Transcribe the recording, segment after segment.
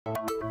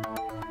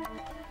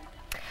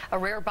A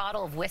rare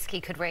bottle of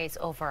whiskey could raise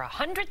over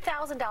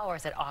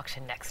 $100,000 at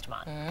auction next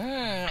month.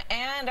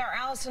 And our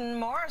ALISON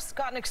Morris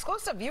got an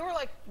exclusive. You were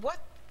like, what,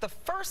 the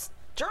first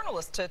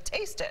journalist to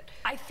taste it?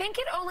 I think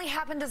it only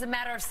happened as a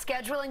matter of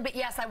scheduling, but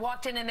yes, I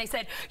walked in and they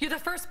said, you're the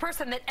first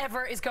person that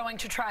ever is going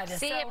to try this.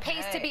 See, so, it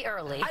pays to be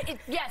early.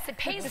 Yes, it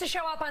pays to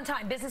show up on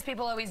time. Business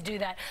people always do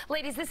that.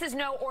 Ladies, this is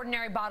no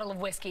ordinary bottle of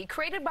whiskey.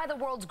 Created by the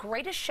world's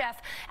greatest chef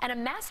and a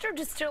master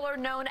distiller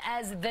known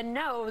as The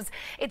Nose,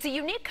 it's a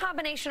unique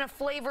combination of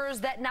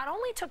flavors that not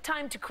only took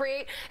time to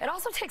create, it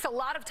also takes a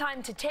lot of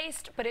time to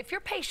taste, but if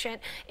you're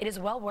patient, it is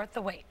well worth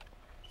the wait.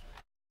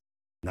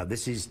 Now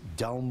this is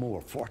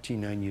Dalmore,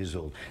 49 years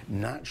old.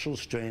 Natural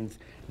strength,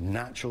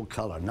 natural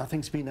color.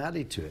 Nothing's been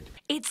added to it.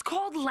 It's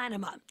called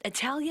L'Anima,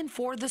 Italian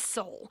for the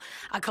soul,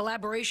 a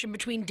collaboration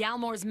between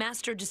Dalmore's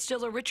master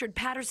distiller Richard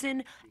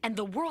Paterson and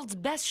the world's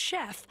best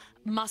chef,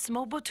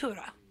 Massimo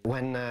Bottura.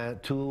 When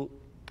two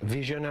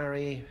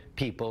visionary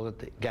people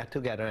get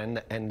together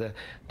and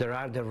there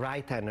are the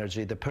right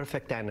energy, the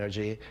perfect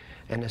energy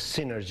and a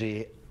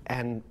synergy,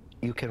 and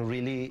you can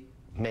really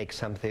make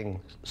something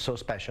so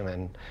special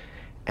and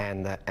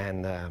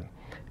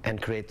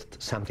create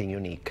something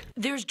unique.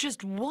 There's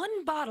just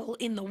one bottle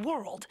in the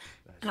world,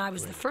 and I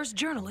was the first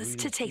journalist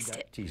to taste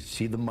it. You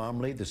see the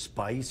marmalade, the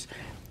spice,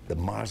 the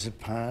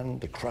marzipan,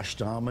 the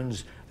crushed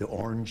almonds, the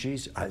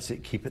oranges. I say,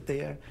 keep it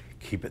there,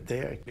 keep it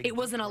there. It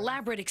was an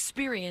elaborate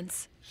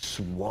experience.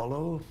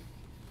 Swallow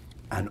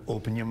and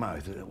open your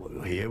mouth.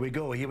 Here we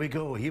go, here we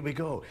go, here we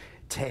go.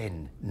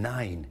 10,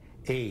 9,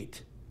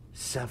 8,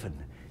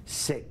 7,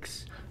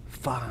 6,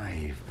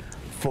 5,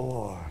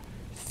 4,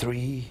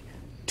 3,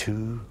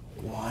 2,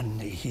 1,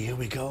 here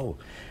we go.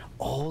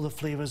 All the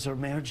flavors are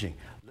merging.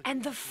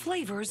 And the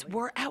flavors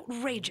were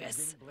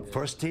outrageous.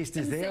 First taste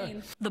is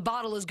there. The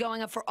bottle is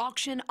going up for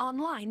auction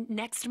online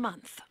next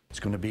month. It's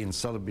going to be in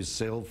Sotheby's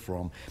sale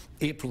from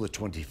April the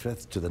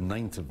 25th to the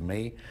 9th of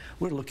May.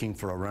 We're looking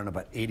for around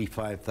about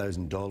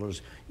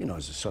 $85,000, you know,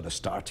 as a sort of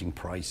starting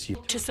price.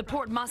 To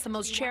support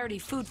Massimo's charity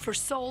Food for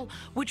Soul,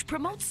 which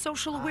promotes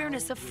social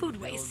awareness of food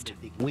waste.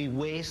 We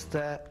waste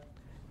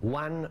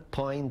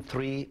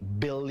 1.3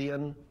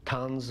 billion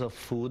tons of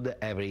food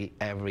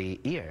every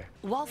year,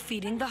 while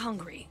feeding the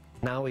hungry.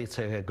 Now it's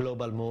a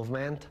global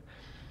movement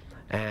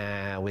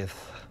with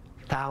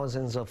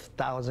thousands of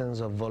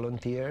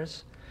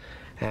volunteers,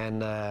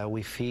 and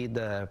we feed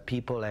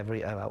people,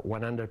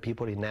 100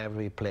 people in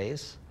every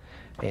place,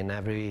 in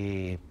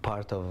every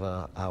part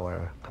of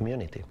our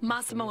community.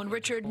 Massimo and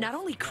Richard not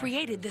only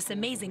created this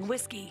amazing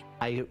whiskey.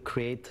 I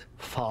create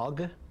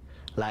fog,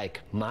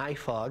 like my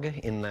fog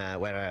in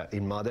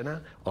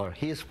Modena, or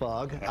his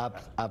fog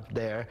up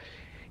there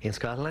in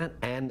Scotland,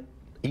 and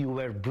you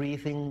were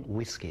breathing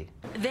whiskey.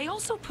 They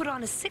also put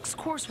on a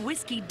 6-course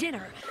whiskey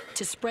dinner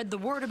to spread the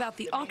word about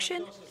the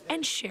auction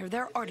and share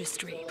their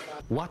artistry.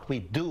 What we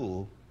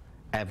do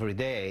every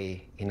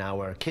day in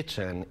our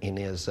kitchen in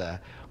his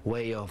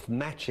way of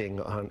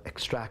matching on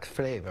extract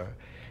flavor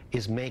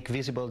is make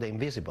visible the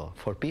invisible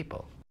for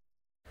people.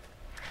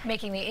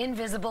 Making the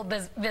invisible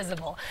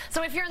visible.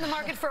 So if you're in the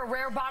market for a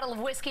rare bottle of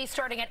whiskey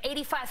starting at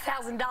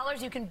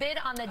 $85,000, you can bid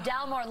on the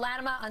Dalmore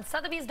L'Anima on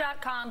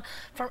Sotheby's.com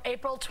from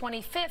April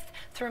 25th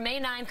through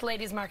May 9th.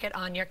 Ladies market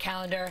on your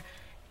calendar.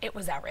 It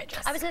was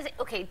outrageous. I was going to say,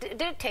 okay,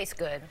 did it taste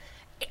good?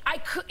 I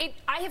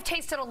have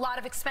tasted a lot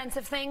of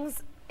expensive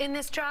things in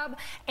this job,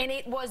 and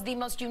it was the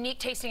most unique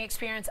tasting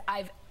experience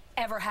I've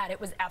ever had.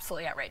 It was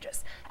absolutely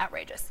outrageous.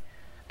 Outrageous.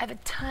 I have a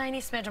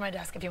tiny smidge on my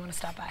desk if you want to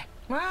stop by.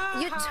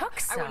 You took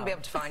some. I wouldn't be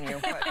able to find you,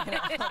 but you know,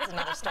 that's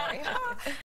another story.